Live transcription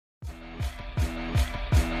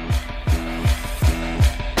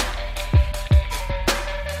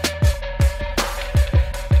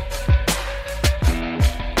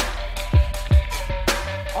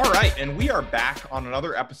and we are back on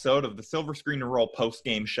another episode of the Silver Screen and Roll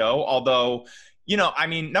post-game show. Although,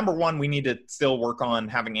 number one, we need to still work on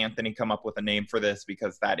having Anthony come up with a name for this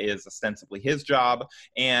because that is ostensibly his job.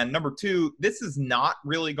 And number two, this is not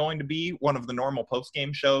really going to be one of the normal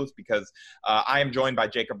post-game shows because I am joined by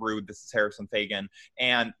Jacob Rude. This is Harrison Faigen.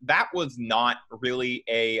 And that was not really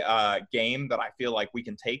a game that I feel like we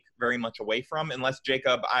can take very much away from, unless,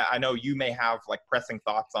 Jacob, I know you may have pressing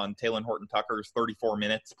thoughts on Talen Horton-Tucker's 34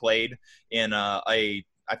 minutes played in I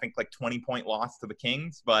think 20-point loss to the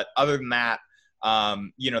Kings. But other than that,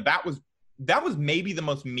 that was maybe the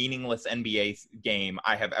most meaningless NBA game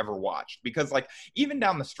I have ever watched, because even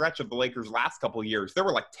down the stretch of the Lakers' last couple of years, there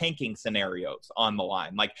were tanking scenarios on the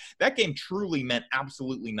line. That game truly meant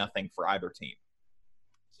absolutely nothing for either team.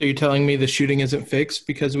 So you're telling me the shooting isn't fixed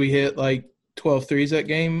because we hit 12 threes that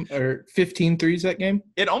game or 15 threes that game?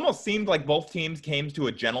 It almost seemed like both teams came to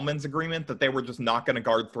a gentleman's agreement that they were just not going to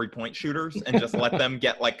guard 3-point shooters and just let them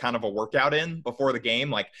get kind of a workout in before the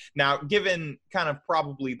game. Now, given kind of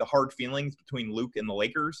probably the hard feelings between Luke and the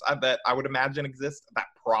Lakers, I would imagine exist, that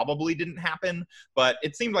probably didn't happen. But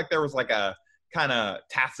it seemed like there was a kind of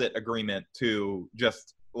tacit agreement to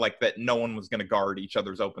just that no one was going to guard each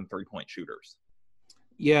other's open 3-point shooters.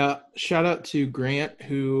 Yeah, shout out to Grant,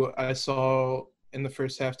 who I saw in the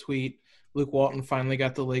first half tweet, Luke Walton finally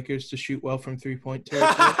got the Lakers to shoot well from 3-point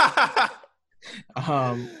territory.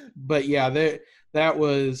 But yeah, that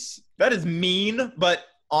is mean, but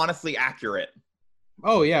honestly accurate.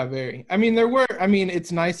 Oh yeah, very.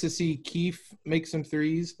 It's nice to see Keefe make some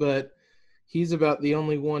threes, but he's about the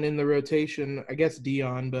only one in the rotation. I guess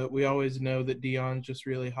Dion, but we always know that Dion's just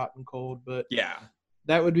really hot and cold. But yeah.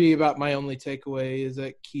 That would be about my only takeaway, is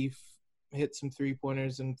that Keefe hit some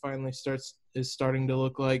three-pointers and finally is starting to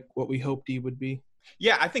look like what we hoped he would be.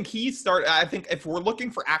 Yeah, I think I think if we're looking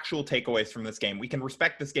for actual takeaways from this game, we can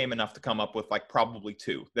respect this game enough to come up with probably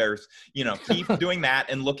two. There's, Keefe doing that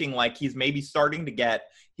and looking like he's maybe starting to get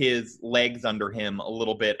his legs under him a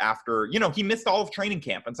little bit after, he missed all of training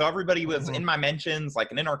camp. And so everybody was in my mentions,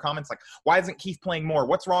 and in our comments, why isn't Keefe playing more?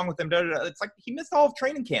 What's wrong with him? It's he missed all of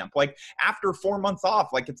training camp. After 4 months off,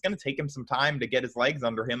 it's going to take him some time to get his legs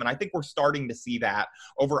under him. And I think we're starting to see that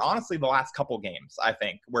over, honestly, the last couple games, I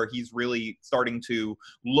think, where he's really starting to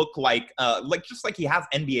look just like he has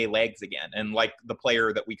NBA legs again, and the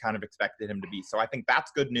player that we kind of expected him to be. So I think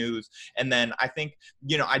that's good news. And then I think,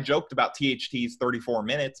 I joked about THT's 34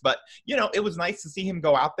 minutes, but it was nice to see him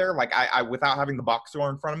go out there. I without having the box score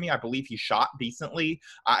in front of me, I believe he shot decently.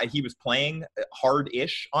 He was playing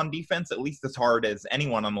hard-ish on defense, at least as hard as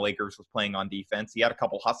anyone on the Lakers was playing on defense. He had a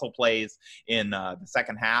couple hustle plays in the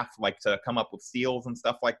second half, to come up with steals and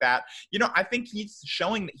stuff like that. I think he's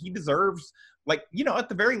showing that he deserves, at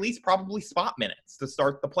the very least, probably spot minutes to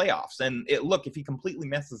start the playoffs. And look, if he completely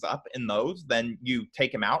messes up in those, then you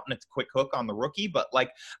take him out and it's a quick hook on the rookie. But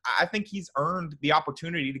I think he's earned the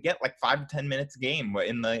opportunity to get 5 to 10 minutes a game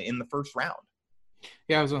in the first round.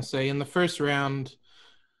 Yeah, I was going to say, in the first round,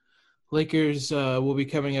 Lakers will be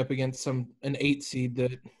coming up against an 8 seed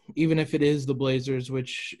that, even if it is the Blazers,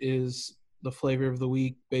 which is the flavor of the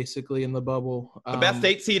week, basically, in the bubble. The best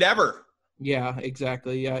 8 seed ever. Yeah,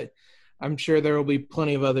 exactly. Yeah. I'm sure there will be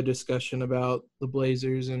plenty of other discussion about the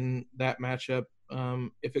Blazers and that matchup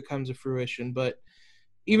if it comes to fruition. But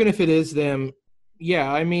even if it is them,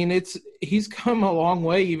 yeah, he's come a long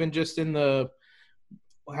way, even just in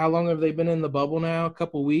how long have they been in the bubble now? A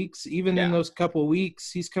couple weeks. Even in those couple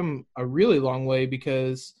weeks, he's come a really long way,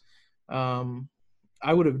 because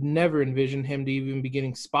I would have never envisioned him to even be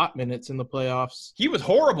getting spot minutes in the playoffs. He was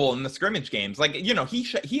horrible in the scrimmage games. He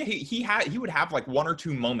would have 1 or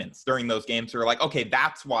 2 moments during those games where okay,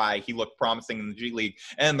 that's why he looked promising in the G League,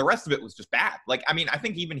 and the rest of it was just bad. I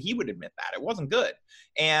think even he would admit that it wasn't good.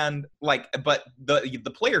 And but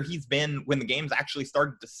the player he's been when the games actually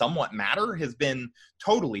started to somewhat matter has been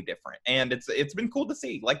totally different, and it's been cool to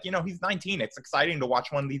see. He's 19. It's exciting to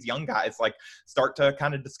watch one of these young guys start to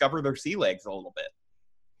kind of discover their sea legs a little bit.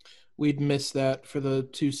 We'd missed that for the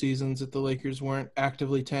 2 seasons that the Lakers weren't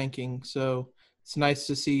actively tanking. So it's nice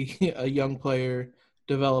to see a young player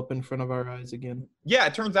develop in front of our eyes again. Yeah,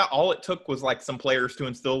 it turns out all it took was some players to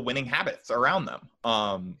instill winning habits around them.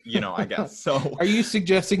 I guess. So are you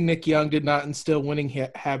suggesting Nick Young did not instill winning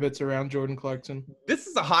habits around Jordan Clarkson? This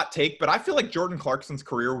is a hot take, but I feel like Jordan Clarkson's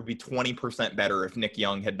career would be 20% better if Nick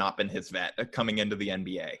Young had not been his vet coming into the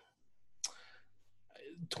NBA.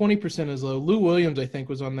 20% is low. Lou Williams, I think,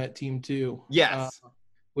 was on that team too. Yes.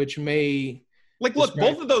 Which may Like, look,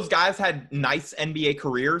 both of those guys had nice NBA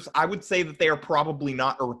careers. I would say that they are probably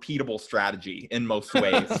not a repeatable strategy in most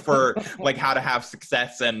ways for like how to have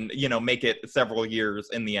success and, make it several years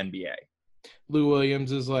in the NBA. Lou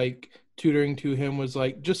Williams is like tutoring to him was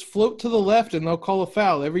like, just float to the left and they'll call a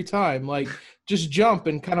foul every time. Like, just jump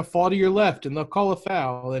and kind of fall to your left and they'll call a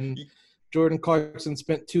foul. And Jordan Clarkson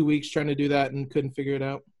spent 2 weeks trying to do that and couldn't figure it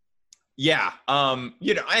out. Yeah.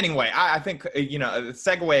 Anyway, I think,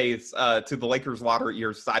 segues to the Lakers' latter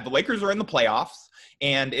years side. The Lakers are in the playoffs,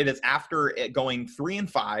 and it is after it going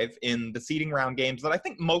 3-5 in the seeding round games that I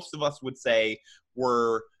think most of us would say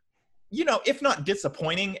were, if not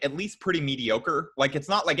disappointing, at least pretty mediocre. Like, it's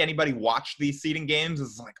not like anybody watched these seeding games.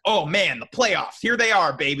 It's like, oh man, the playoffs, here they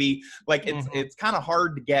are, baby. Like, it's kind of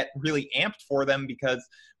hard to get really amped for them because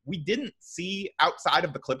we didn't see outside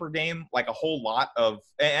of the Clipper game, like a whole lot of,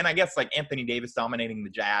 and I guess like Anthony Davis dominating the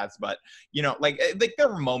Jazz, but like there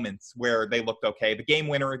were moments where they looked okay. The game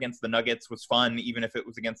winner against the Nuggets was fun, even if it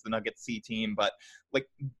was against the Nuggets C team, but like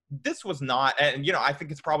this was not, and I think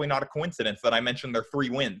it's probably not a coincidence that I mentioned their 3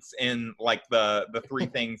 wins in like the 3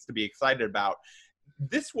 things to be excited about.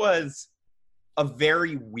 This was a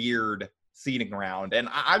very weird seeding round, and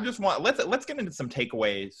I just want let's get into some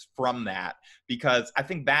takeaways from that, because I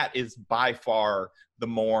think that is by far the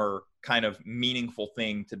more kind of meaningful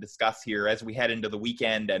thing to discuss here as we head into the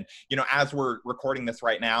weekend. And as we're recording this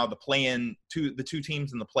right now, the two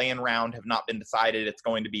teams in the play-in round have not been decided. It's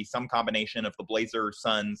going to be some combination of the Blazers,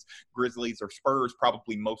 Suns, Grizzlies, or Spurs,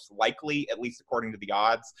 probably most likely, at least according to the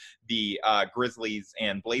odds, the Grizzlies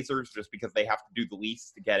and Blazers, just because they have to do the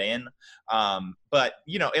least to get in. But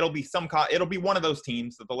it'll be one of those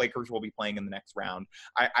teams that the Lakers will be playing in the next round.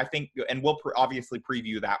 I think, and we'll obviously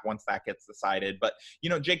preview that once that gets decided. But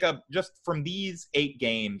Jacob, just from these 8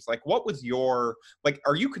 games, like, what was your, like,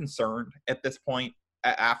 are you concerned at this point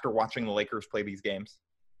after watching the Lakers play these games?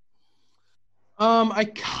 I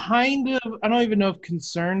don't even know if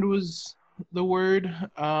concerned was the word.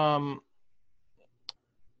 A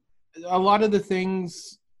lot of the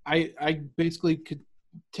things I basically could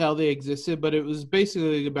tell they existed, but it was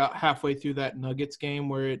basically about halfway through that Nuggets game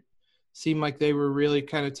where it seemed like they were really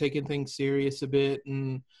kind of taking things serious a bit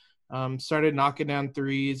and started knocking down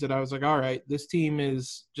threes, and I was like, all right, this team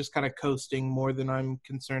is just kind of coasting more than I'm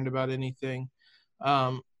concerned about anything.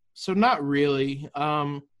 So not really.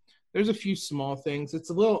 There's a few small things. It's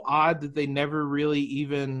a little odd that they never really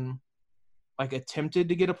even like attempted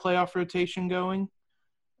to get a playoff rotation going,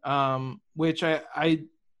 which a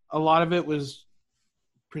lot of it was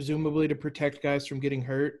presumably to protect guys from getting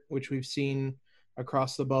hurt, which we've seen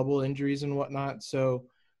across the bubble, injuries and whatnot. So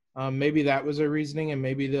maybe that was a reasoning, and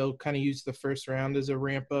maybe they'll kind of use the first round as a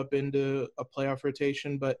ramp up into a playoff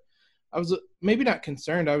rotation. But I was maybe not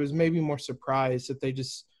concerned. I was maybe more surprised that they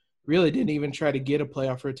just really didn't even try to get a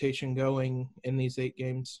playoff rotation going in these 8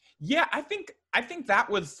 games. Yeah, I think that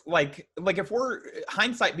was like if we're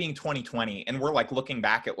hindsight being 2020 and we're like looking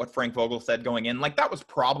back at what Frank Vogel said going in, like that was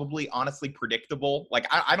probably honestly predictable. Like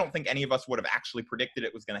I don't think any of us would have actually predicted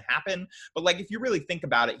it was going to happen. But like if you really think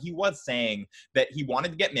about it, he was saying that he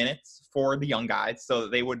wanted to get minutes for the young guys so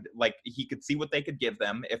that they would he could see what they could give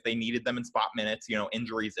them if they needed them in spot minutes,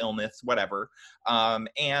 injuries, illness, whatever.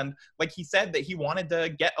 And like he said that he wanted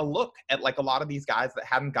to get a look at like a lot of these guys that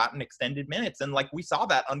hadn't gotten extended minutes. And like we saw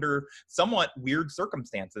that under somewhat weird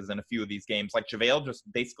circumstances in a few of these games, like JaVale just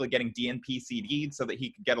basically getting DNP CD'd so that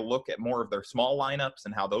he could get a look at more of their small lineups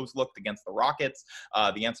and how those looked against the Rockets.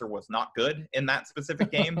 The answer was not good in that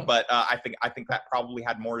specific game, but I think that probably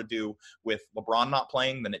had more to do with LeBron not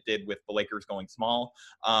playing than it did with the Lakers going small.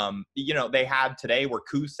 They had today where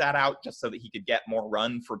Kuz sat out just so that he could get more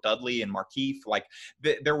run for Dudley and Markieff. Like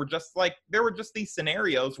there were just these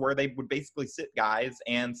scenarios where they would basically sit guys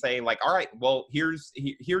and say like, all right, well, here's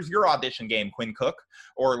your audition game, Quinn Cook,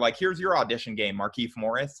 or like, here's your audition game, Markieff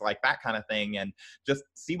Morris, like that kind of thing, and just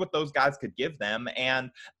see what those guys could give them. And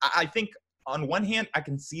I think on one hand, I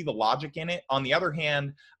can see the logic in it. On the other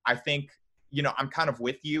hand, I think, I'm kind of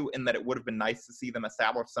with you in that it would have been nice to see them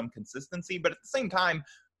establish some consistency, but at the same time,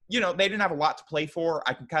 they didn't have a lot to play for.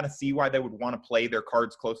 I can kind of see why they would want to play their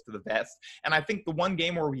cards close to the vest. And I think the one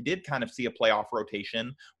game where we did kind of see a playoff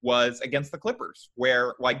rotation was against the Clippers,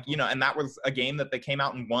 where and that was a game that they came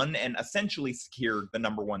out and won and essentially secured the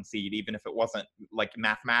number 1 seed, even if it wasn't like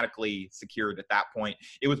mathematically secured at that point.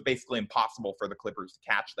 It was basically impossible for the Clippers to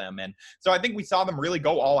catch them. And so I think we saw them really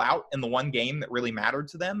go all out in the one game that really mattered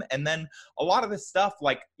to them. And then a lot of this stuff,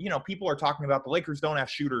 people are talking about the Lakers don't have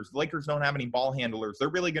shooters. The Lakers don't have any ball handlers. They're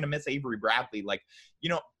really going to miss Avery Bradley.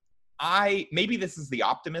 Maybe this is the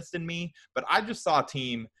optimist in me, but I just saw a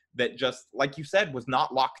team that just, like you said, was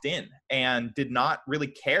not locked in and did not really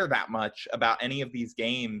care that much about any of these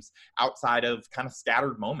games outside of kind of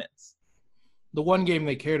scattered moments. The one game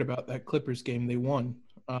they cared about, that Clippers game, they won.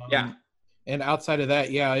 Yeah. And outside of that,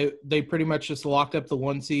 they pretty much just locked up the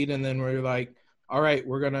 1 seed, and then we're like, all right,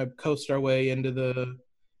 we're gonna coast our way into the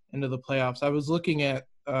playoffs. I was looking at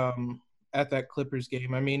that Clippers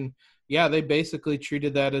game. I mean, yeah, they basically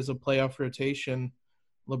treated that as a playoff rotation.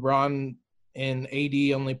 LeBron and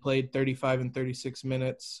AD only played 35 and 36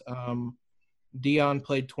 minutes. Dion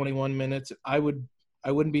played 21 minutes. I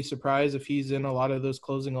wouldn't be surprised if he's in a lot of those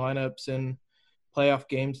closing lineups and playoff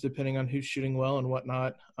games, depending on who's shooting well and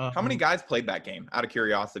whatnot. How many guys played that game, out of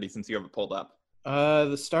curiosity, since you have it pulled up?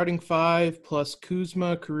 The starting 5 plus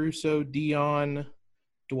Kuzma, Caruso, Dion,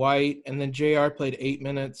 Dwight, and then JR played 8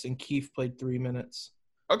 minutes and Keith played 3 minutes.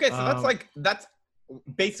 Okay, so that's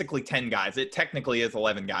basically 10 guys. It technically is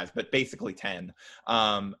 11 guys, but basically 10.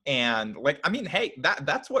 And like, I mean, hey,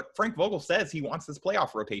 that's what Frank Vogel says he wants his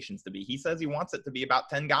playoff rotations to be. He says he wants it to be about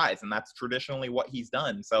 10 guys, and that's traditionally what he's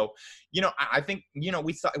done. So, I think,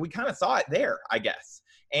 we kind of saw it there, I guess.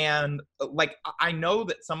 And like, I know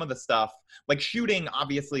that some of the stuff, like shooting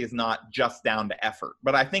obviously is not just down to effort,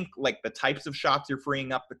 but I think like the types of shots you're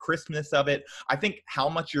freeing up, the crispness of it, I think how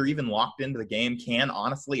much you're even locked into the game can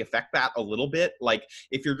honestly affect that a little bit. Like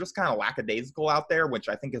if you're just kind of lackadaisical out there, which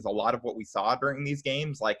I think is a lot of what we saw during these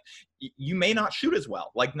games, like you may not shoot as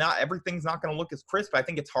well. Like not everything's not going to look as crisp. I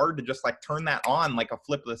think it's hard to just like turn that on like a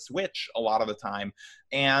flip of the switch a lot of the time.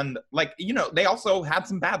 And like, they also had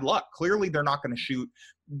some bad luck. Clearly they're not going to shoot.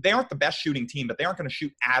 They aren't the best shooting team, but they aren't going to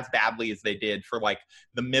shoot as badly as they did for like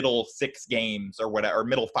the middle 6 games or whatever, or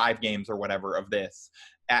middle 5 games or whatever of this,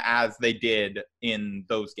 as they did in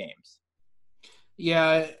those games.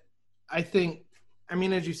 Yeah, I think, I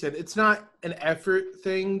mean, as you said, it's not an effort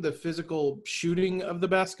thing, the physical shooting of the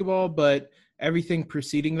basketball, but everything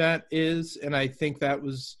preceding that is. And I think that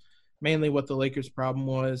was mainly what the Lakers' problem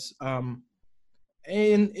was. And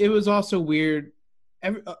it was also weird.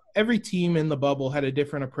 Every team in the bubble had a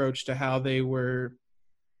different approach to how they were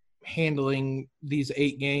handling these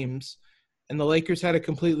 8 games. And the Lakers had a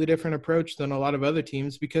completely different approach than a lot of other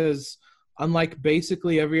teams because unlike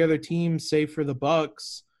basically every other team, save for the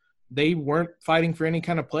Bucks, they weren't fighting for any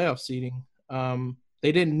kind of playoff seeding.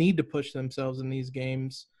 They didn't need to push themselves in these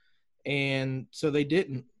games. And so they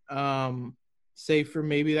didn't, save for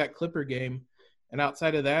maybe that Clipper game. And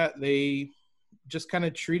outside of that, they just kind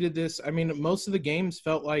of treated this. I mean, most of the games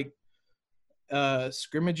felt like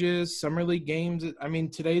scrimmages, summer league games. I mean,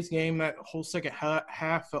 today's game, that whole second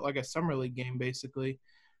half felt like a summer league game, basically.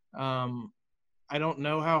 I don't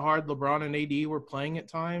know how hard LeBron and AD were playing at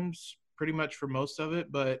times, pretty much for most of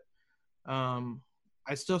it, but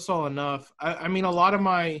I still saw enough. I mean, a lot of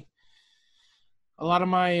my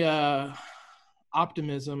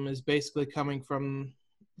optimism is basically coming from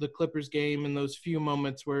the Clippers game and those few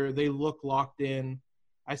moments where they look locked in.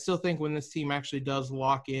 I still think when this team actually does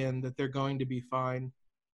lock in that they're going to be fine.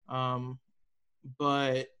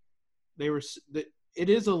 But it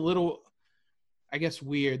is a little, I guess,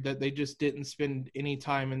 weird that they just didn't spend any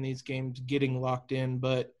time in these games getting locked in.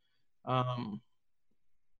 But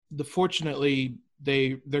fortunately,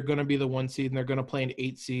 they're going to be the 1 seed and they're going to play an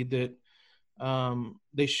 8 seed that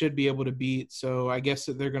they should be able to beat. So I guess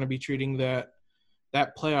that they're going to be treating that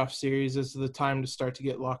playoff series as the time to start to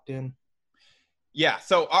get locked in. Yeah.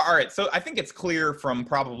 So, all right. So I think it's clear from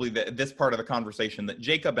probably this part of the conversation that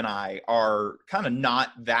Jacob and I are kind of not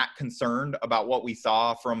that concerned about what we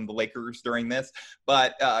saw from the Lakers during this.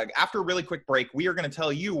 But after a really quick break, we are going to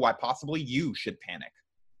tell you why possibly you should panic.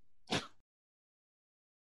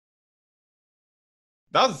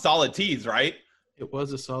 That was a solid tease, right? It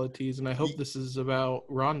was a solid tease, and I hope this is about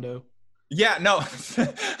Rondo. Yeah, no.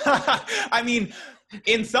 I mean,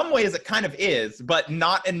 in some ways it kind of is, but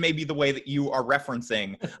not in maybe the way that you are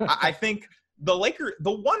referencing. I think the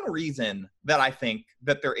one reason that I think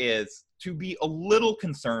that there is to be a little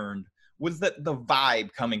concerned was that the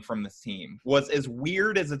vibe coming from this team was as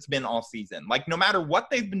weird as it's been all season. Like, no matter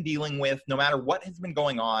what they've been dealing with, no matter what has been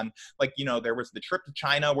going on, like, there was the trip to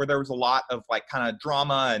China where there was a lot of, like, kind of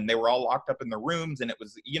drama and they were all locked up in their rooms. And it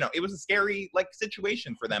was, it was a scary, like,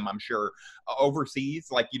 situation for them, I'm sure, overseas.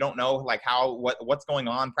 Like, you don't know, like, what's going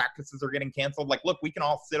on. Practices are getting canceled. Like, look, we can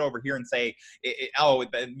all sit over here and say,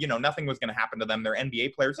 nothing was going to happen to them. They're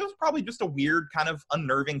NBA players. It was probably just a weird kind of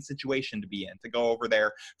unnerving situation to be in, to go over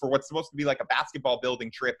there for what's supposed to be like a basketball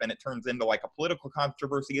building trip and it turns into like a political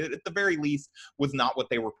controversy, it, at the very least was not what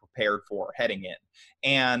they were prepared for heading in.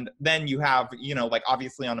 And then you have, you know, like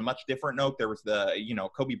obviously on a much different note, there was the, you know,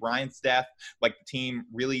 Kobe Bryant's death. Like the team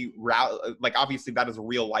really, like obviously that is a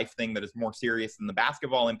real life thing that is more serious than the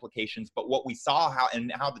basketball implications. But what we saw how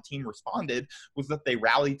the team responded was that they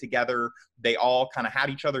rallied together. They all kind of had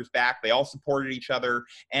each other's back. They all supported each other.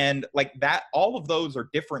 And like that, all of those are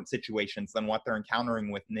different situations than what they're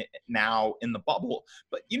encountering with now in the bubble.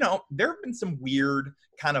 But, you know, there have been some weird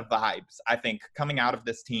kind of vibes, I think, coming out of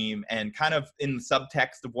this team and kind of in the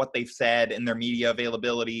subtext of what they've said in their media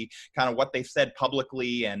availability, kind of what they've said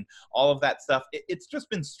publicly and all of that stuff. It's just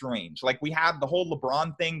been strange. Like we had the whole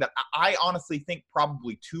LeBron thing that I honestly think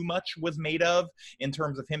probably too much was made of in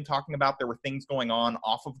terms of him talking about there were things going on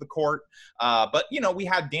off of the court. But, you know, we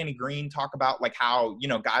had Danny Green talk about like how, you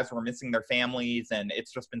know, guys were missing their families, and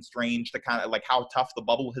it's just been strange to kind of like how tough the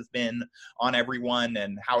bubble has been on everyone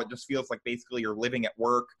and how it just feels like basically you're living at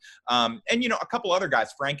work. And, you know, a couple other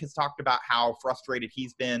guys, Frank has talked about how frustrated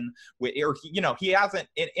he's been with, or, you know, he hasn't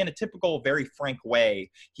in a typical, very frank way,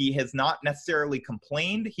 he has not necessarily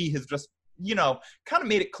complained. He has just, you know, kind of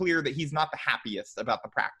made it clear that he's not the happiest about the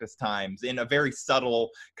practice times in a very subtle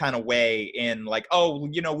kind of way, in like, oh,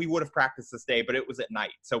 you know, we would have practiced this day, but it was at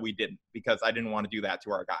night, so we didn't, because I didn't want to do that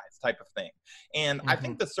to our guys, type of thing. And I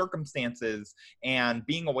think the circumstances and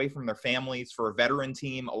being away from their families for a veteran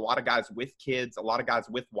team, a lot of guys with kids, a lot of guys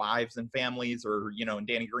with wives and families, or, you know, in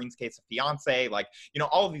Danny Green's case, a fiance, like, you know,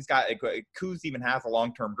 all of these guys, Kuz even has a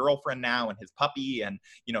long-term girlfriend now and his puppy and,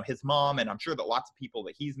 you know, his mom, and I'm sure that lots of people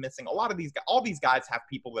that he's missing, a lot of all these guys have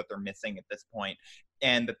people that they're missing at this point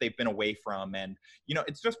and that they've been away from. And, you know,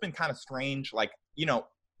 it's just been kind of strange. Like, you know,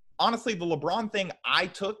 honestly, the LeBron thing I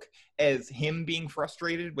took as him being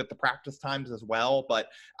frustrated with the practice times as well. But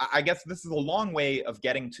I guess this is a long way of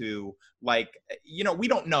getting to, like, you know, we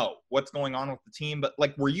don't know what's going on with the team, but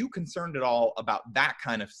like, were you concerned at all about that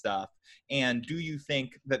kind of stuff? And do you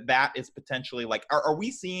think that that is potentially like, are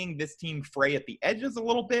we seeing this team fray at the edges a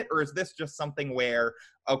little bit? Or is this just something where,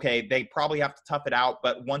 okay, they probably have to tough it out,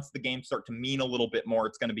 but once the games start to mean a little bit more,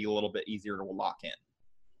 it's going to be a little bit easier to lock in?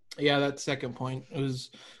 Yeah, that second point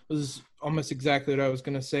was almost exactly what I was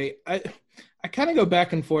going to say. I kind of go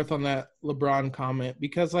back and forth on that LeBron comment,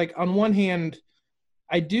 because, like, on one hand,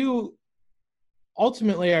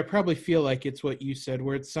 ultimately, I probably feel like it's what you said,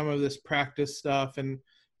 where it's some of this practice stuff and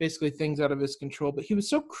basically things out of his control. But he was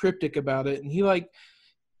so cryptic about it, and he likes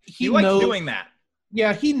doing that.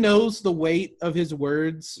 Yeah, he knows the weight of his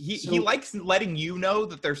words. He likes letting you know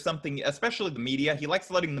that there's something, especially the media. He likes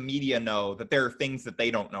letting the media know that there are things that they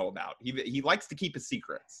don't know about. He likes to keep his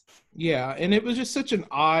secrets. Yeah, and it was just such an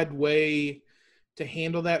odd way to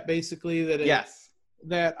handle that, basically,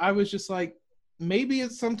 that I was just like, maybe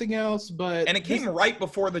it's something else, but... And it came right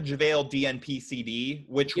before the JaVale DNP CD,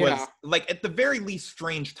 which was, like, at the very least,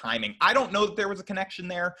 strange timing. I don't know that there was a connection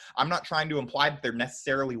there. I'm not trying to imply that there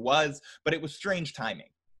necessarily was, but it was strange timing.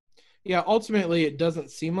 Yeah, ultimately, it doesn't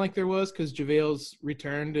seem like there was, because JaVale's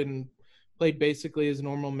returned and played basically his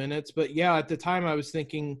normal minutes. But, yeah, at the time, I was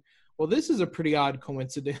thinking, well, this is a pretty odd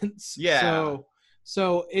coincidence. Yeah.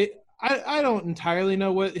 So I don't entirely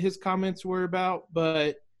know what his comments were about,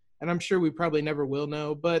 but... And I'm sure we probably never will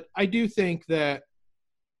know, but I do think that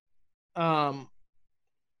there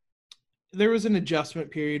was an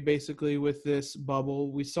adjustment period basically with this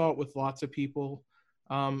bubble. We saw it with lots of people.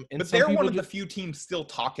 But they're one of the few teams still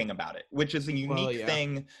talking about it, which is a unique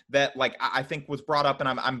thing that, like, I think was brought up. And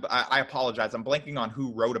I apologize, I'm blanking on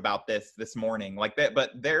who wrote about this morning, like that.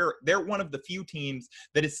 But they're one of the few teams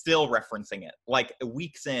that is still referencing it, like,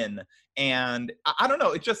 weeks in. And I don't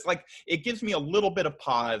know, it's just like, it gives me a little bit of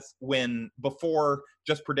pause before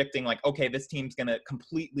just predicting, like, okay, this team's going to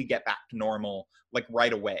completely get back to normal, like,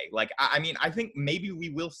 right away. Like, I mean, I think maybe we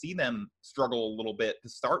will see them struggle a little bit to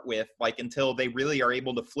start with, like, until they really are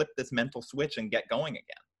able to flip this mental switch and get going again.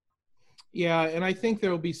 Yeah, and I think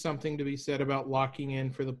there will be something to be said about locking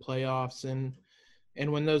in for the playoffs. And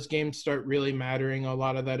when those games start really mattering, a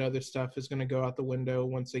lot of that other stuff is going to go out the window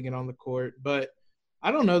once they get on the court. But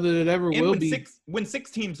I don't know that it ever will be. When six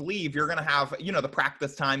teams leave, you're going to have, you know, the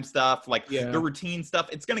practice time stuff, like the routine stuff.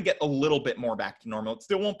 It's going to get a little bit more back to normal. It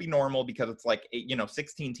still won't be normal because it's like, you know,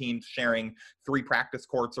 16 teams sharing 3 practice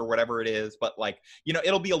courts or whatever it is. But, like, you know,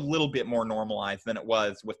 it'll be a little bit more normalized than it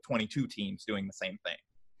was with 22 teams doing the same thing.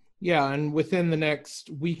 Yeah, and within the next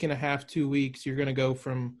week and a half, 2 weeks, you're going to go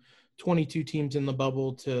from 22 teams in the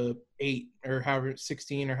bubble to 8 or however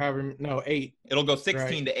 16 or however 8. It'll go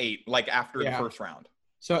 16 to 8, like, after the first round.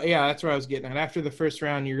 So yeah, that's where I was getting at. After the first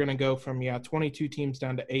round, you're going to go from 22 teams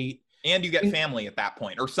down to 8, And you get family at that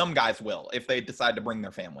point, or some guys will if they decide to bring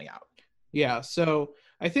their family out. Yeah, so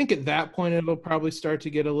I think at that point it'll probably start to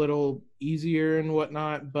get a little easier and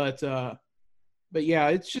whatnot, but yeah,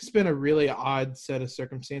 it's just been a really odd set of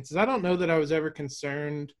circumstances. I don't know that I was ever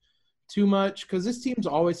concerned too much because this team's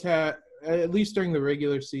always had, at least during the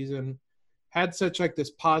regular season, had such like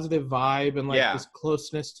this positive vibe and like this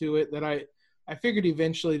closeness to it that I figured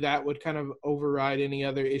eventually that would kind of override any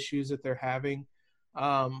other issues that they're having.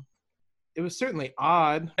 It was certainly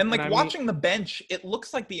odd. And like watching the bench, it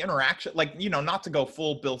looks like the interaction, like, you know, not to go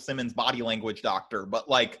full Bill Simmons body language doctor, but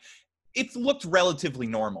like it's looked relatively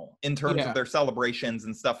normal in terms of their celebrations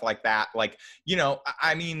and stuff like that. Like, you know,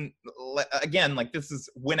 I mean, again, like this is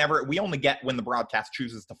whenever we only get when the broadcast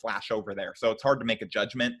chooses to flash over there. So it's hard to make a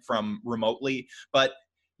judgment from remotely. But,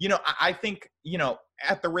 you know, I think, you know,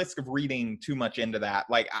 at the risk of reading too much into that,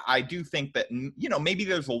 like I do think that, you know, maybe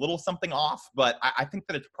there's a little something off, but I think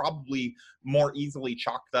that it's probably more easily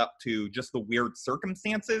chalked up to just the weird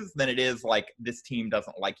circumstances than it is like this team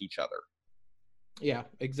doesn't like each other. Yeah,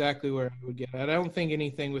 exactly where I would get at. I don't think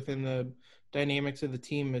anything within the dynamics of the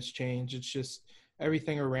team has changed. It's just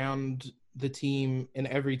everything around the team and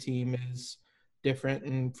every team is different.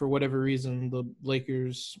 And for whatever reason, the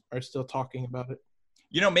Lakers are still talking about it.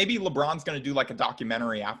 You know, maybe LeBron's going to do like a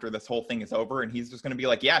documentary after this whole thing is over, and he's just going to be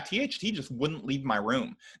like, yeah, THT just wouldn't leave my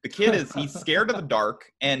room. The kid he's scared of the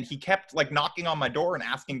dark, and he kept like knocking on my door and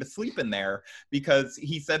asking to sleep in there because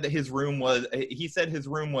he said his room was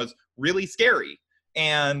really scary.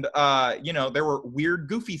 And, you know, there were weird,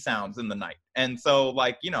 goofy sounds in the night. And so,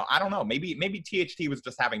 like, you know, I don't know, maybe THT was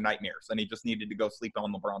just having nightmares and he just needed to go sleep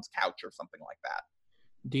on LeBron's couch or something like that.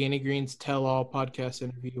 Danny Green's tell-all podcast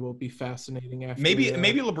interview will be fascinating. After maybe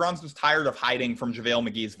LeBron's just tired of hiding from JaVale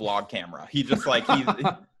McGee's vlog camera. He just like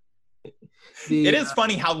it is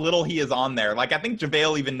funny how little he is on there. Like I think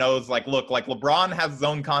JaVale even knows. Like, look, like LeBron has his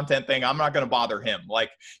own content thing. I'm not going to bother him.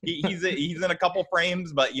 Like he's in a couple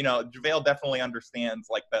frames, but you know JaVale definitely understands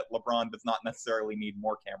like that LeBron does not necessarily need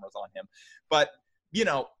more cameras on him. But you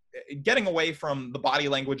know, getting away from the body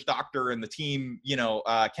language doctor and the team, you know,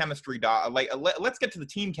 chemistry let's get to the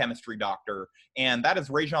team chemistry doctor, and that is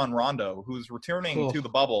Rajon Rondo, who's returning to the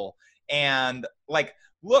bubble. And like,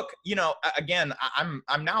 look, you know, again,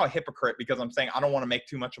 I'm now a hypocrite because I'm saying I don't want to make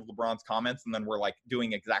too much of LeBron's comments, and then we're like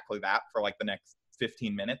doing exactly that for like the next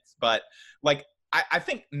 15 minutes. But like, I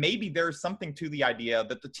think maybe there's something to the idea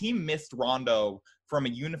that the team missed Rondo from a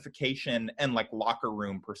unification and like locker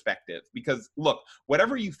room perspective. Because look,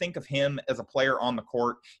 whatever you think of him as a player on the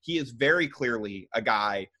court, he is very clearly a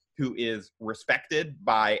guy who is respected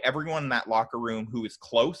by everyone in that locker room, who is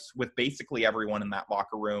close with basically everyone in that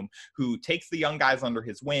locker room, who takes the young guys under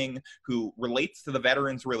his wing, who relates to the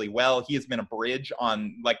veterans really well. He has been a bridge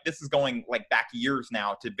on, like, this is going like back years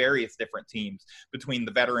now to various different teams between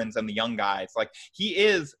the veterans and the young guys. Like, he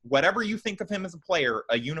is, whatever you think of him as a player,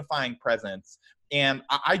 a unifying presence. And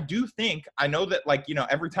I do think, I know that, like, you know,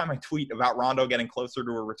 every time I tweet about Rondo getting closer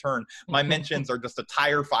to a return, my mentions are just a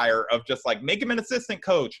tire fire of just like, make him an assistant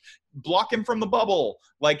coach, block him from the bubble.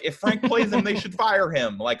 Like, if Frank plays him, they should fire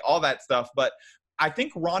him, like all that stuff. But I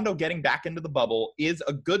think Rondo getting back into the bubble is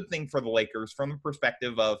a good thing for the Lakers from the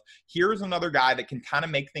perspective of, here's another guy that can kind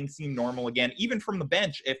of make things seem normal again, even from the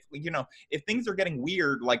bench. If, you know, if things are getting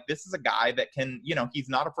weird, like, this is a guy that can, you know, he's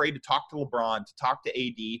not afraid to talk to LeBron, to talk to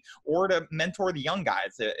AD, or to mentor the young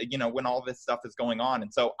guys, you know, when all this stuff is going on.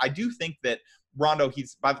 And so I do think that Rondo,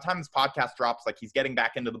 he's, by the time this podcast drops, like, he's getting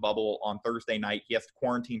back into the bubble on Thursday night. He has to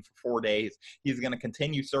quarantine for 4 days. He's going to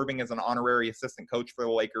continue serving as an honorary assistant coach for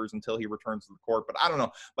the Lakers until he returns to the court. But I don't know,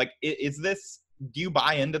 like, is this, do you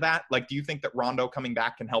buy into that? Like, do you think that Rondo coming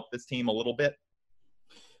back can help this team a little bit?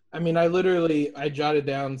 I mean, I jotted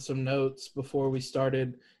down some notes before we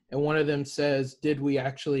started, and one of them says, did we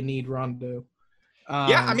actually need Rondo?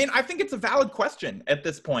 Yeah, I mean, I think it's a valid question at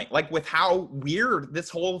this point. Like, with how weird this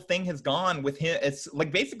whole thing has gone with him, it's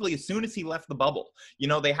like basically as soon as he left the bubble, you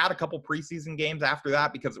know, they had a couple preseason games after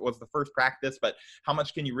that because it was the first practice, but how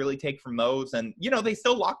much can you really take from those? And, you know, they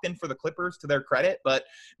still locked in for the Clippers, to their credit, but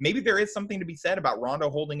maybe there is something to be said about Rondo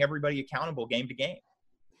holding everybody accountable game to game.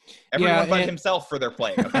 Everyone but himself for their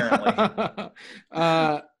play, apparently.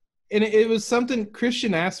 And it was something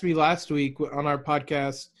Christian asked me last week on our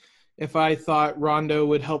podcast, if I thought Rondo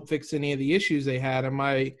would help fix any of the issues they had. And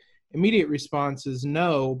my immediate response is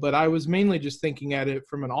no, but I was mainly just thinking at it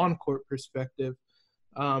from an on-court perspective.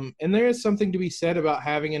 And there is something to be said about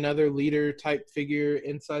having another leader type figure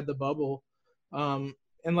inside the bubble. And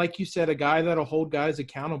like you said, a guy that'll hold guys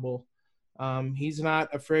accountable. He's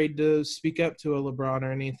not afraid to speak up to a LeBron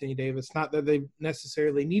or an Anthony Davis. Not that they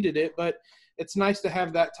necessarily needed it, but it's nice to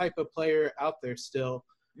have that type of player out there still.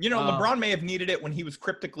 LeBron may have needed it when he was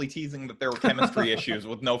cryptically teasing that there were chemistry issues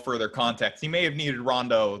with no further context. He may have needed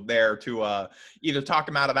Rondo there to either talk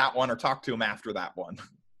him out of that one or talk to him after that one.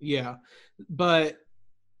 Yeah, but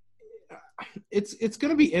it's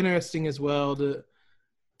going to be interesting as well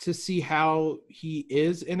to see how he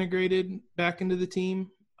is integrated back into the team.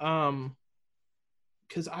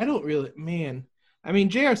 Because I don't really,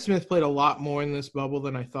 J.R. Smith played a lot more in this bubble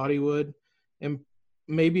than I thought he would, and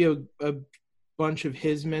maybe a bunch of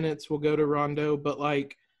his minutes will go to Rondo, but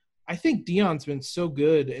like I think Dion's been so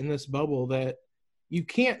good in this bubble that you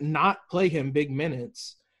can't not play him big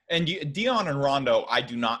minutes. And Dion and Rondo, I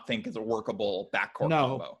do not think is a workable backcourt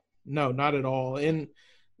combo. No, not at all. And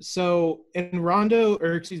so,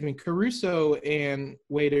 Caruso and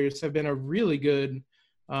Waiters have been a really good.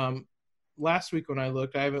 Last week when I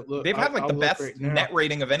looked, I haven't looked. They've had the best net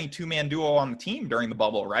rating of any two-man duo on the team during the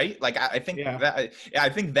bubble, right? Like I think I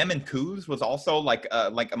think them and Kuz was also like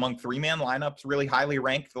among three-man lineups really highly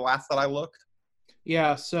ranked the last that I looked.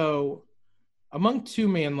 Yeah, so among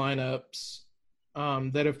two-man lineups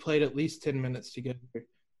that have played at least 10 minutes together,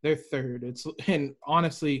 they're third. And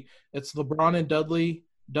honestly, it's LeBron and Dudley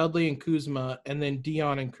and Kuzma, and then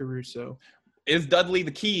Dion and Caruso. Is Dudley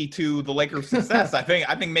the key to the Lakers' success? I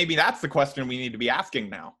think maybe that's the question we need to be asking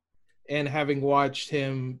now. And having watched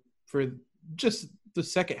him for just the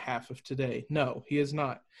second half of today, no, he is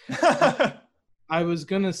not. I was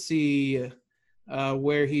gonna see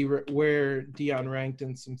where Dion ranked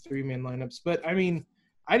in some three-man lineups, but I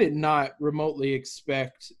did not remotely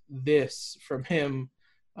expect this from him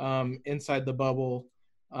inside the bubble.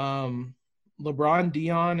 LeBron,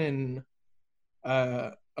 Dion, and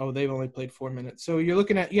they've only played 4 minutes. So you're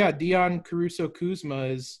looking at, Dion, Caruso, Kuzma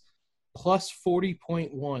is plus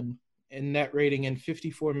 40.1 in net rating in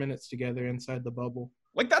 54 minutes together inside the bubble.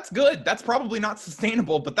 Like, that's good. That's probably not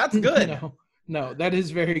sustainable, but that's good. No, that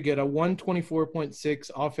is very good. A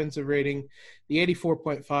 124.6 offensive rating. The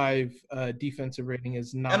 84.5 defensive rating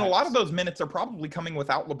is not. And a lot of those minutes are probably coming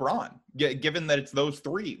without LeBron, given that it's those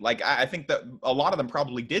three. Like, I think that a lot of them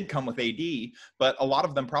probably did come with AD, but a lot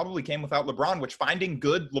of them probably came without LeBron, which finding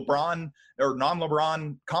good LeBron or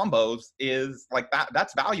non-LeBron combos is like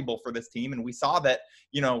that's valuable for this team. And we saw that,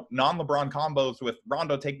 non-LeBron combos with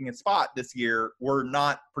Rondo taking his spot this year were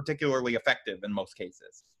not particularly effective in most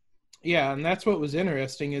cases. Yeah, and that's what was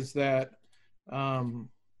interesting is that,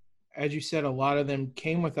 as you said, a lot of them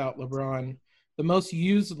came without LeBron. The most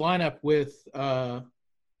used lineup with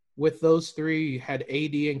those three had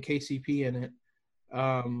AD and KCP in it.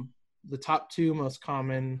 The top two most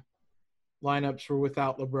common lineups were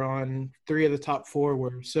without LeBron. 3 of the top 4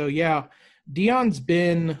 were. So, yeah, Dion's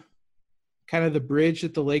been kind of the bridge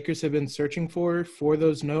that the Lakers have been searching for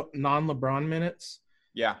those non-LeBron minutes.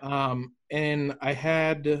 Yeah. And I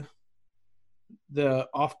had the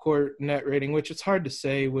off-court net rating, which it's hard to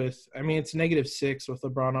say it's -6 with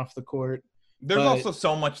LeBron off the court. There's also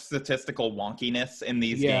so much statistical wonkiness in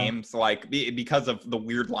these games, like because of the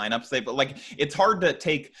weird lineups it's hard to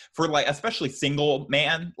take for especially single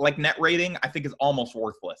man net rating. I think is almost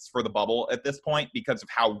worthless for the bubble at this point because of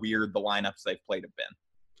how weird the lineups they've played have been.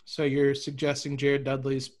 So you're suggesting Jared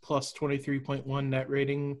Dudley's plus 23.1 net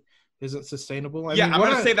rating isn't sustainable? I'm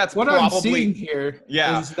going to say that's what probably I'm seeing here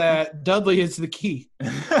is that Dudley is the key.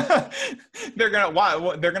 They're going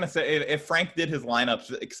to say if Frank did his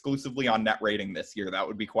lineups exclusively on net rating this year, that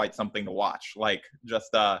would be quite something to watch. Like just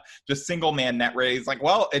single man net ratings.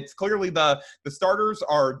 It's clearly the starters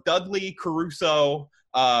are Dudley, Caruso,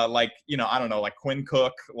 I don't know, Quinn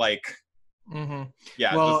Cook, Mm-hmm.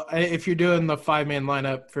 Yeah. Well, if you're doing the 5-man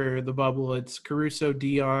lineup for the bubble, it's Caruso,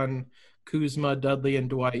 Dion, Kuzma, Dudley, and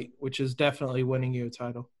Dwight, which is definitely winning you a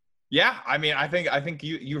title. Yeah, I think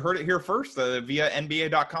you heard it here first via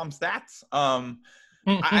NBA.com stats.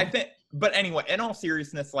 I think, but anyway, in all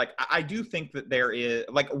seriousness, I do think that there is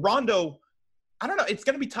Rondo. I don't know. It's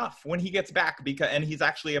going to be tough when he gets back and he's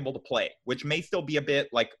actually able to play, which may still be a bit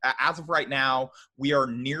as of right now, we are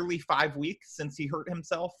nearly 5 weeks since he hurt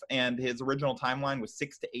himself and his original timeline was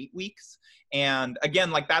 6 to 8 weeks. And again,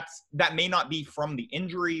 that may not be from the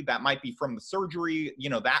injury. That might be from the surgery.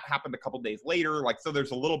 That happened a couple days later. So there's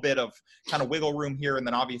a little bit of kind of wiggle room here. And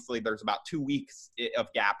then obviously there's about 2 weeks of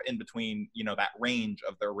gap in between, that range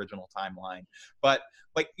of the original timeline. But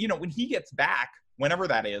when he gets back, whenever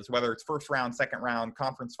that is, whether it's first round, second round,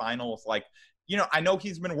 conference finals, I know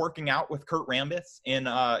he's been working out with Kurt Rambis in,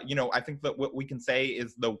 I think that what we can say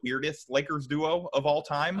is the weirdest Lakers duo of all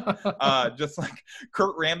time. Just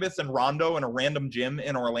Kurt Rambis and Rondo in a random gym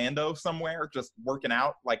in Orlando somewhere, just working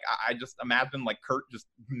out. I just imagine Kurt just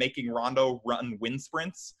making Rondo run wind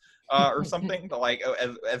sprints or something, like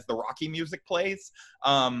as the Rocky music plays.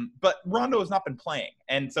 But Rondo has not been playing.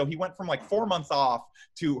 And so he went from like 4 months off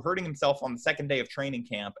to hurting himself on the second day of training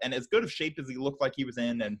camp. And as good of shape as he looked like he was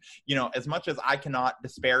in, and, as much as I cannot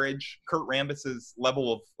disparage Kurt Rambis's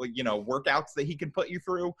level of, workouts that he can put you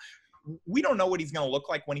through, we don't know what he's going to look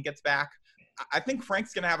like when he gets back. I think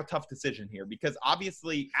Frank's going to have a tough decision here because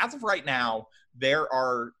obviously, as of right now, there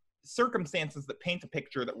are circumstances that paint a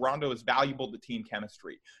picture that Rondo is valuable to team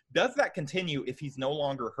chemistry. Does that continue if he's no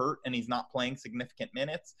longer hurt and he's not playing significant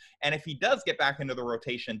minutes? And if he does get back into the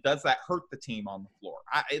rotation, does that hurt the team on the floor?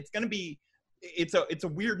 It's a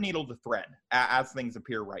weird needle to thread as things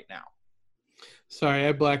appear right now. Sorry,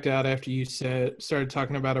 I blacked out after you started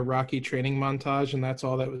talking about a Rocky training montage, and that's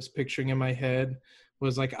all that was picturing in my head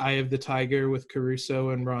was like Eye of the Tiger with Caruso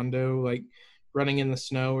and Rondo, like running in the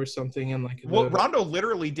snow or something. And Rondo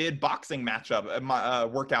literally did boxing matchup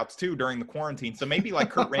workouts too during the quarantine. So maybe like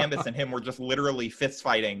Kurt Rambis and him were just literally fist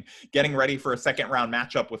fighting, getting ready for a second round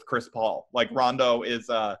matchup with Chris Paul. Like Rondo is,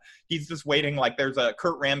 he's just waiting. Like there's a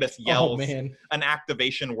Kurt Rambis yells an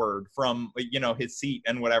activation word from, his seat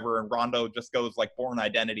and whatever. And Rondo just goes like Born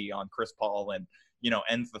Identity on Chris Paul and,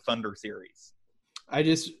 ends the Thunder series.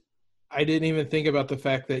 I didn't even think about the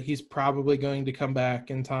fact that he's probably going to come back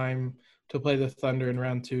in time to play the Thunder in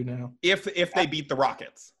round 2 now. If they beat the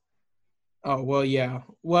Rockets. Oh, well, yeah.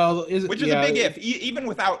 Well, which is a big if. Even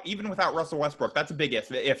without Russell Westbrook, that's a big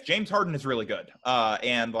if. If James Harden is really good,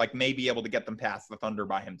 and like may be able to get them past the Thunder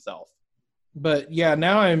by himself. But yeah,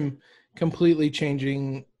 now I'm completely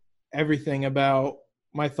changing everything about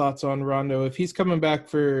my thoughts on Rondo. If he's coming back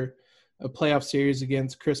for a playoff series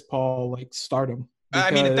against Chris Paul, like start him. I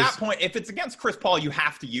mean, at that point, if it's against Chris Paul, you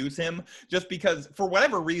have to use him just because, for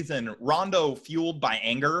whatever reason, Rondo, fueled by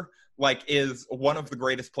anger, like, is one of the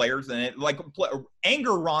greatest players. And it, like,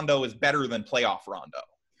 anger Rondo is better than playoff Rondo,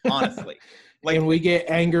 honestly. Like, and we get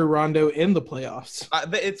anger Rondo in the playoffs.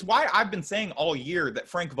 It's why I've been saying all year that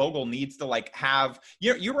Frank Vogel needs to like have,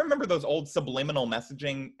 you remember those old subliminal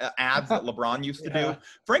messaging ads that LeBron used to do?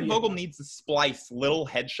 Frank Vogel needs to splice little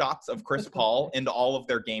headshots of Chris Paul into all of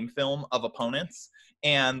their game film of opponents.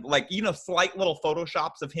 And like, slight little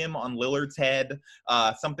Photoshops of him on Lillard's head,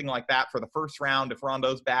 something like that for the first round if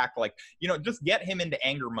Rondo's back. Like, just get him into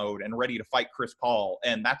anger mode and ready to fight Chris Paul.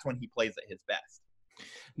 And that's when he plays at his best.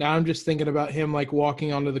 Now I'm just thinking about him like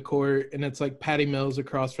walking onto the court and it's like Patty Mills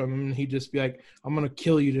across from him and he'd just be like, "I'm going to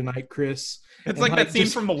kill you tonight, Chris." It's like that scene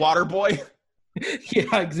from The Water Boy.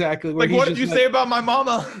 Yeah, exactly. Like, what did you say about my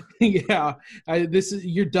mama? Yeah.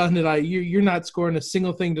 You're done tonight. You're not scoring a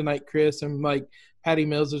single thing tonight, Chris. And like Patty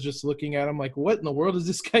Mills is just looking at him like, what in the world is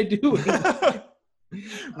this guy doing?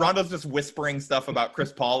 Rondo's just whispering stuff about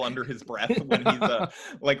Chris Paul under his breath when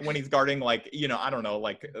he's when he's guarding like I don't know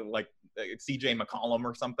like CJ McCollum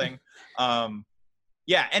or something.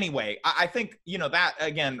 Anyway, I think that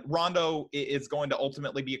again Rondo is going to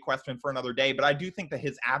ultimately be a question for another day, but I do think that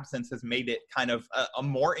his absence has made it kind of a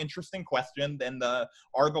more interesting question than the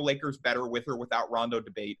are the Lakers better with or without Rondo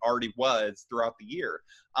debate already was throughout the year.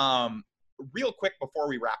 Real quick before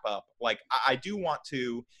we wrap up, like I do want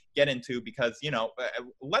to get into, because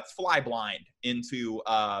let's fly blind into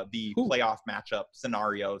the playoff matchup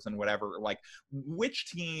scenarios and whatever. Like, which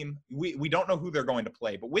team, we don't know who they're going to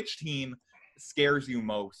play, but which team scares you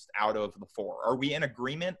most out of the four? Are we in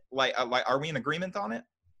agreement? Are we in agreement on it?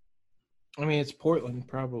 I mean, it's Portland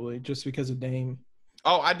probably just because of Dame.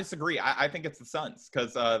 Oh, I disagree. I think it's the Suns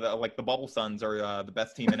because the bubble Suns are the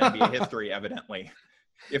best team in NBA history, evidently.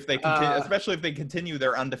 If they continue, especially if they continue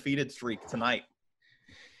their undefeated streak tonight.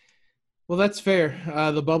 Well, that's fair.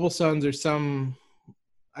 The Bubble Suns are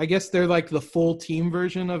I guess they're like the full team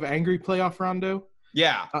version of Angry Playoff Rondo.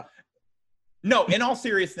 Yeah. No, in all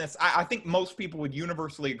seriousness, I think most people would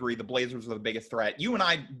universally agree the Blazers are the biggest threat. You and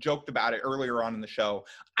I joked about it earlier on in the show.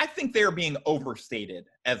 I think they're being overstated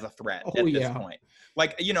as a threat at this point.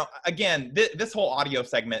 Like, again, this whole audio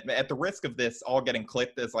segment, at the risk of this all getting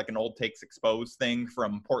clipped as like an old takes exposed thing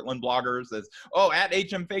from Portland bloggers, is, at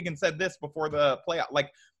HM Faigen said this before the playoff. Like,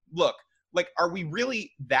 look, like, are we really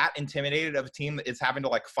that intimidated of a team that is having to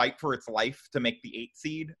like fight for its life to make the 8th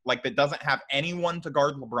seed? Like, that doesn't have anyone to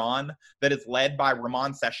guard LeBron, that is led by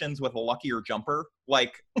Ramon Sessions with a luckier jumper.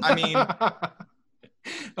 Like, I mean,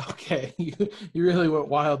 okay, you really went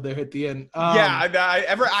wild there at the end. I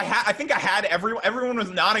think I had everyone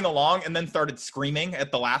was nodding along and then started screaming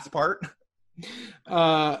at the last part.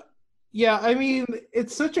 Yeah, I mean,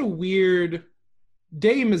 it's such a weird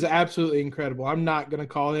Dame is absolutely incredible. I'm not going to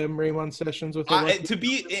call him Raymond Sessions with a lucky. To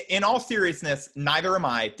be in all seriousness, neither am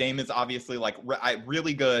I. Dame is obviously like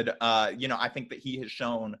really good. I think that he has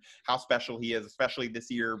shown how special he is, especially this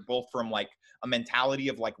year, both from like a mentality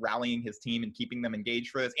of like rallying his team and keeping them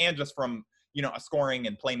engaged for this, and just from a scoring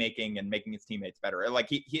and playmaking and making his teammates better. Like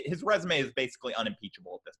his resume is basically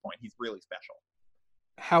unimpeachable at this point. He's really special.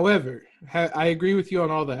 However, I agree with you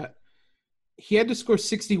on all that. He had to score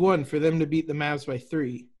 61 for them to beat the Mavs by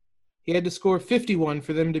 3. He had to score 51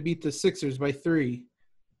 for them to beat the Sixers by 3.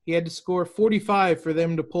 He had to score 45 for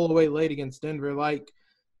them to pull away late against Denver. Like,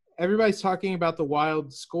 everybody's talking about the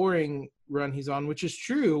wild scoring run he's on, which is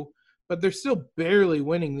true, but they're still barely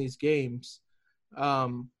winning these games.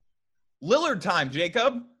 Lillard time,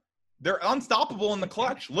 Jacob. They're unstoppable in the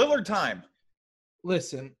clutch. Lillard time.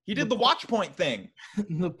 Listen. He did the watch point thing.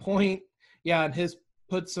 The point, yeah, and his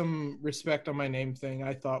put some respect on my name thing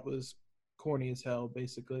I thought was corny as hell,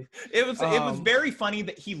 basically. It was very funny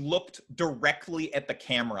that he looked directly at the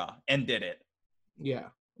camera and did it. Yeah.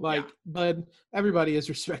 Bud, everybody is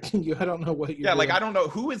respecting you. I don't know what you're doing. Like, I don't know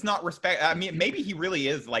who is not respect. I mean, maybe he really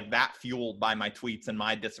is like that fueled by my tweets and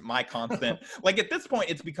my constant. Like, at this point,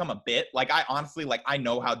 it's become a bit. Like, I honestly, like, I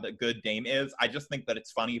know how the good Dame is. I just think that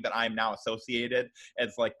it's funny that I'm now associated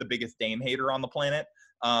as like the biggest Dame hater on the planet.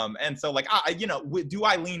 And so like, do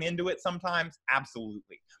I lean into it sometimes?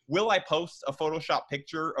 Absolutely. Will I post a Photoshop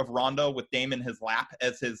picture of Rondo with Dame in his lap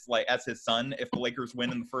as his son if the Lakers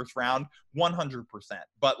win in the first round? 100%.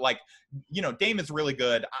 But like, Dame is really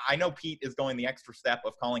good. I know Pete is going the extra step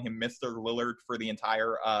of calling him Mr. Lillard for the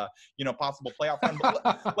entire, possible playoff run.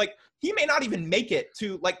 But like, he may not even make it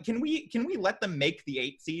to like, can we let them make the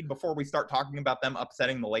 8th seed before we start talking about them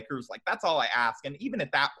upsetting the Lakers? Like, that's all I ask. And even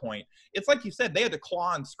at that point, it's like you said, they had to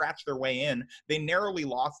claw and scratch their way in. They narrowly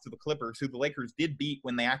lost to the Clippers, who the Lakers did beat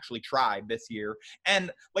when they actually tried this year.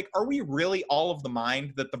 And like, are we really all of the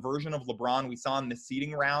mind that the version of LeBron we saw in this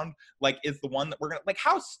seeding round, like, is the one that we're gonna, like,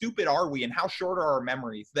 how stupid are we and how short are our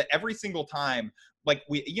memories that every single time, like,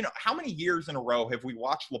 how many years in a row have we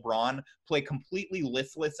watched LeBron play completely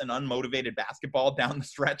listless and unmotivated basketball down the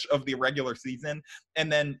stretch of the regular season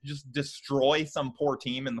and then just destroy some poor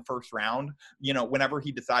team in the first round, whenever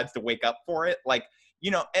he decides to wake up for it? Like,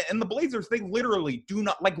 and the Blazers, they literally do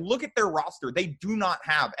not, like, look at their roster. They do not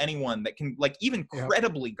have anyone that can, like, even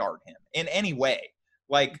credibly guard him in any way.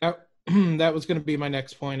 Like, that was going to be my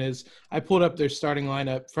next point. Is I pulled up their starting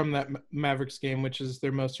lineup from that Mavericks game, which is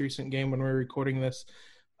their most recent game when we're recording this.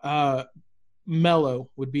 Melo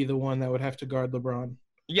would be the one that would have to guard LeBron.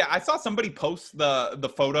 Yeah, I saw somebody post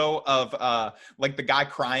the photo of like the guy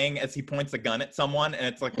crying as he points a gun at someone, and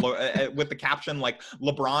it's like with the caption like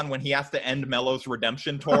LeBron when he has to end Melo's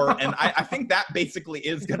redemption tour. And I think that basically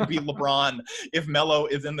is going to be LeBron if Melo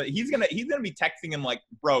is in the. He's gonna be texting him like,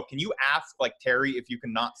 bro, can you ask like Terry if you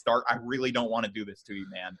can not start? I really don't want to do this to you,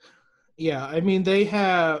 man. Yeah, I mean they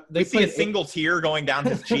see a single tear going down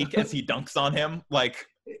his cheek as he dunks on him. Like,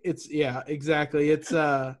 it's exactly. It's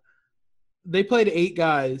they played 8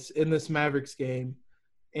 guys in this Mavericks game,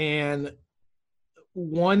 and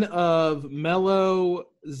one of Melo,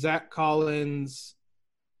 Zach Collins,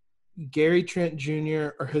 Gary Trent Jr.,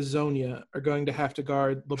 or Hazonia are going to have to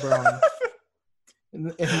guard LeBron.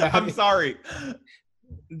 I'm sorry.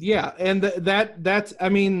 Yeah, and that's, I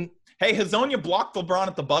mean... Hey, Hazonia blocked LeBron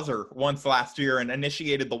at the buzzer once last year and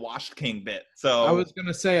initiated the Washed King bit. So I was going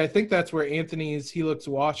to say, I think that's where Anthony's "he looks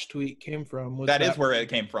washed" tweet came from. That is where it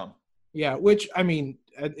came from. Yeah, which, I mean,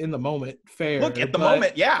 in the moment, fair. Look, at the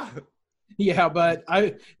moment, yeah. Yeah, but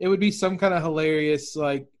it would be some kind of hilarious,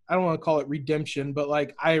 like, I don't want to call it redemption, but,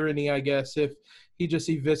 like, irony, I guess, if he just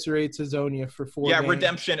eviscerates Hazonia for 4 games.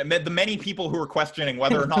 Redemption. The many people who are questioning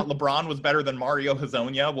whether or not LeBron was better than Mario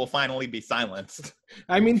Hazonia will finally be silenced.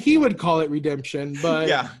 I mean, he would call it redemption, but...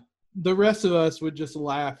 Yeah. The rest of us would just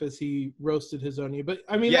laugh as he roasted Hazonia. But,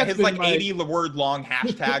 I mean, yeah, his, like, 80-word-long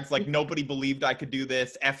hashtags, like, nobody believed I could do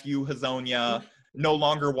this, F you, Hazonia, no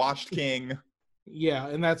longer Washed King. Yeah,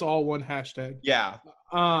 and that's all one hashtag. Yeah.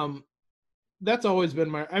 That's always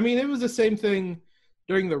been I mean, it was the same thing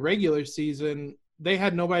during the regular season. They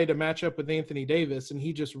had nobody to match up with Anthony Davis, and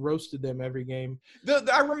he just roasted them every game.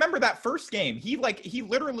 I remember that first game. He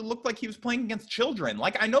literally looked like he was playing against children.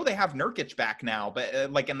 Like, I know they have Nurkic back now, but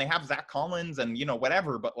and they have Zach Collins and,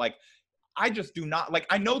 whatever. But, like, I just do not, like,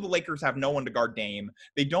 I know the Lakers have no one to guard Dame.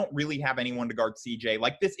 They don't really have anyone to guard CJ.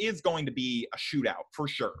 Like, this is going to be a shootout for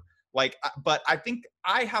sure. Like, but I think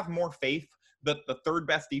I have more faith the third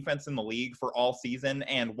best defense in the league for all season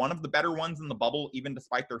and one of the better ones in the bubble, even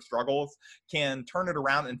despite their struggles, can turn it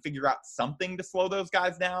around and figure out something to slow those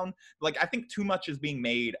guys down. Like, I think too much is being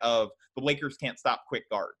made of the Lakers can't stop quick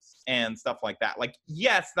guards and stuff like that. Like,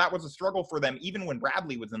 yes, that was a struggle for them even when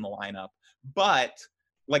Bradley was in the lineup, but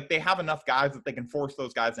like, they have enough guys that they can force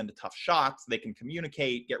those guys into tough shots. They can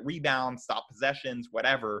communicate, get rebounds, stop possessions,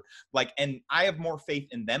 whatever. Like, and I have more faith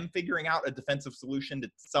in them figuring out a defensive solution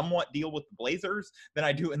to somewhat deal with the Blazers than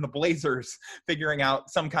I do in the Blazers figuring out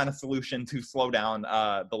some kind of solution to slow down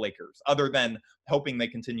the Lakers, other than hoping they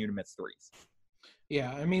continue to miss threes.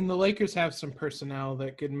 Yeah, I mean, the Lakers have some personnel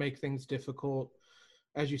that could make things difficult,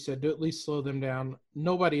 as you said, to at least slow them down.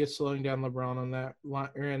 Nobody is slowing down LeBron on that line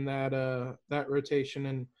or in that rotation,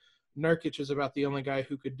 and Nurkic is about the only guy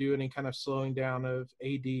who could do any kind of slowing down of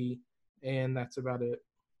AD, and that's about it.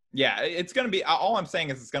 Yeah, it's going to be, all I'm saying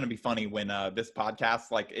is it's going to be funny when this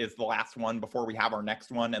podcast like is the last one before we have our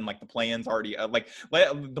next one, and like the play-in's already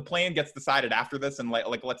the play-in gets decided after this, and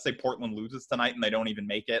like let's say Portland loses tonight and they don't even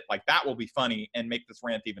make it. Like, that will be funny and make this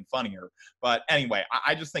rant even funnier. But anyway,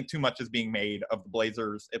 I just think too much is being made of the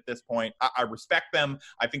Blazers at this point. I respect them.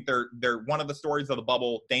 I think they're one of the stories of the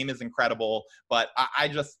bubble. Dame is incredible, but I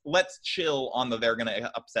just, let's chill on the they're going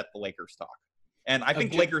to upset the Lakers talk. And I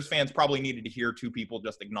think Lakers fans probably needed to hear two people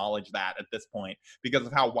just acknowledge that at this point, because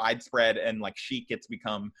of how widespread and like chic it's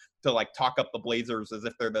become to like talk up the Blazers as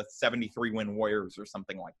if they're the 73-win Warriors or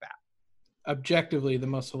something like that. Objectively, the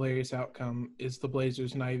most hilarious outcome is the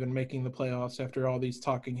Blazers not even making the playoffs after all these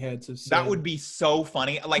talking heads have said. That would be so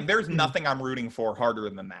funny. Like, there's nothing I'm rooting for harder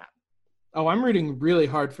than that. Oh, I'm rooting really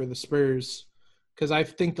hard for the Spurs, because I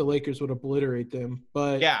think the Lakers would obliterate them.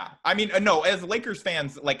 But yeah, I mean, no, as Lakers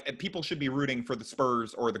fans, like, people should be rooting for the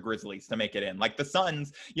Spurs or the Grizzlies to make it in. Like, the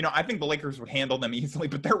Suns, I think the Lakers would handle them easily,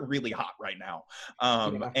 but they're really hot right now.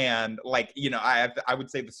 And like, I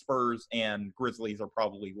would say the Spurs and Grizzlies are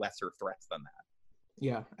probably lesser threats than that.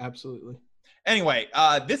 Yeah, absolutely. Anyway,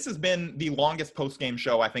 this has been the longest post-game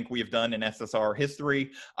show I think we have done in SSR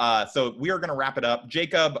history. So we are going to wrap it up.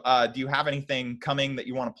 Jacob, do you have anything coming that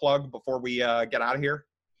you want to plug before we get out of here?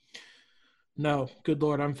 No, good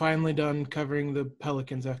Lord. I'm finally done covering the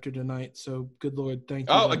Pelicans after tonight. So good Lord, thank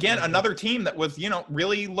you. Oh, again, another team that was,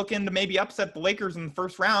 really looking to maybe upset the Lakers in the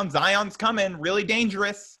first round. Zion's coming, really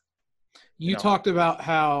dangerous. You talked about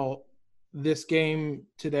how this game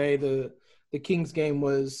today, the Kings game,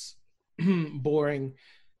 was boring.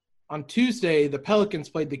 On Tuesday, the Pelicans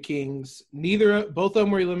played the Kings. Both of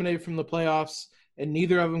them were eliminated from the playoffs, and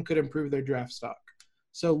neither of them could improve their draft stock.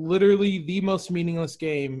 So literally the most meaningless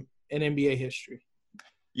game in NBA history.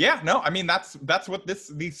 Yeah, no, I mean, that's what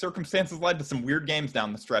these circumstances led to, some weird games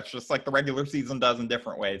down the stretch, just like the regular season does in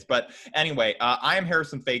different ways. But anyway, I am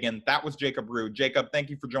Harrison Faigen. That was Jacob Rude. Jacob, thank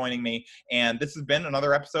you for joining me. And this has been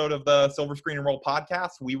another episode of the Silver Screen and Roll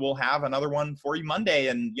podcast. We will have another one for you Monday.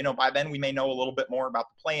 And, by then we may know a little bit more about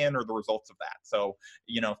the play-in or the results of that. So,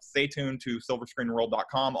 stay tuned to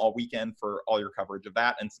silverscreenandroll.com all weekend for all your coverage of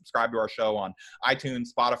that, and subscribe to our show on iTunes,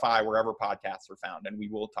 Spotify, wherever podcasts are found. And we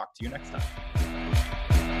will talk to you next time.